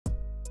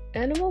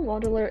Animal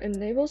Modeler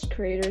enables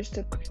creators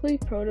to quickly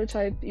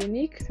prototype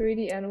unique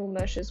 3D animal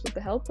meshes with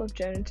the help of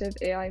generative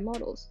AI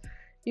models.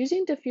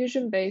 Using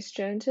diffusion-based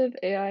generative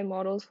AI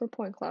models for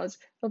point clouds,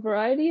 a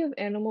variety of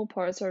animal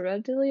parts are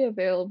readily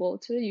available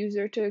to the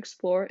user to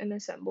explore and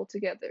assemble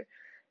together.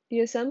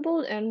 The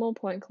assembled animal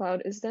point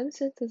cloud is then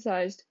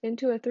synthesized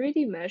into a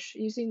 3D mesh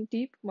using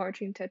Deep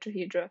Marching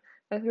Tetrahedra,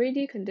 a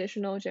 3D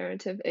conditional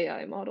generative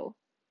AI model.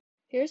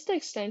 Here's the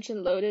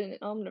extension loaded in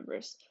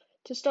Omniverse.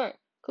 To start,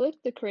 click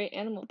the Create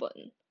Animal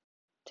button.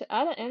 To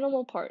add an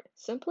animal part,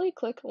 simply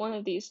click one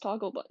of these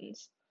toggle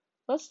buttons.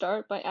 Let's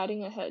start by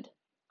adding a head.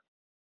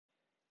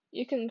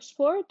 You can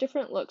explore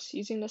different looks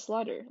using the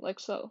slider, like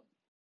so.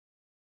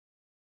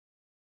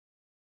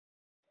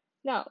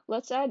 Now,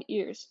 let's add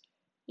ears.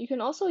 You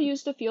can also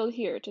use the field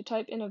here to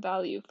type in a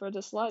value for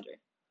the slider.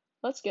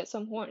 Let's get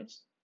some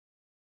horns.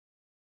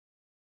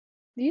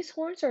 These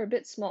horns are a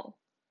bit small.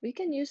 We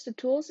can use the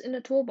tools in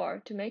the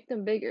toolbar to make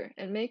them bigger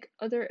and make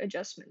other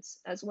adjustments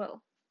as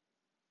well.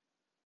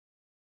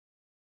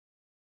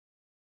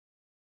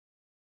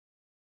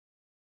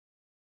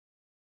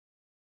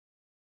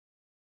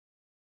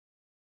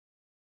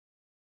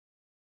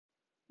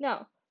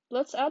 Now,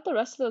 let's add the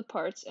rest of the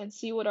parts and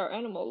see what our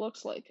animal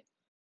looks like.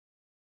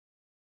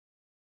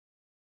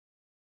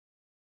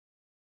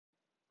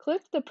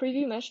 Click the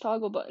Preview Mesh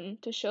toggle button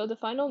to show the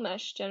final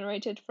mesh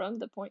generated from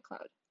the point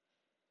cloud.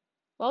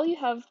 While you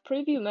have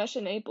Preview Mesh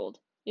enabled,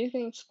 you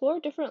can explore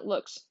different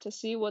looks to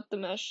see what the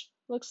mesh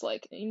looks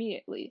like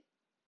immediately.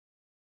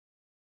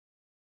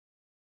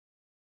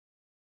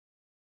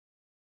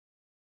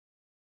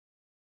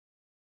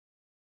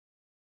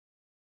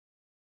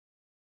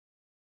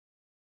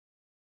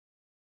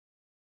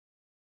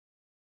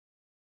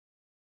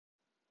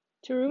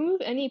 To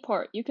remove any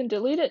part, you can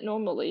delete it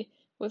normally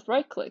with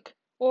right-click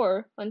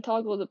or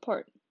untoggle the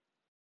part.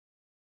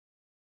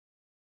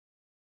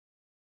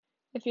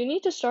 If you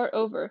need to start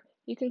over,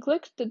 you can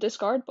click the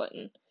Discard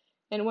button,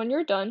 and when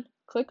you're done,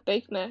 click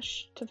Bake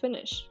Mesh to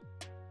finish.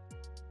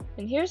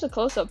 And here's a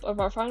close-up of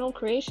our final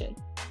creation.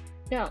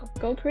 Now,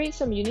 go create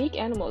some unique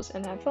animals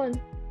and have fun!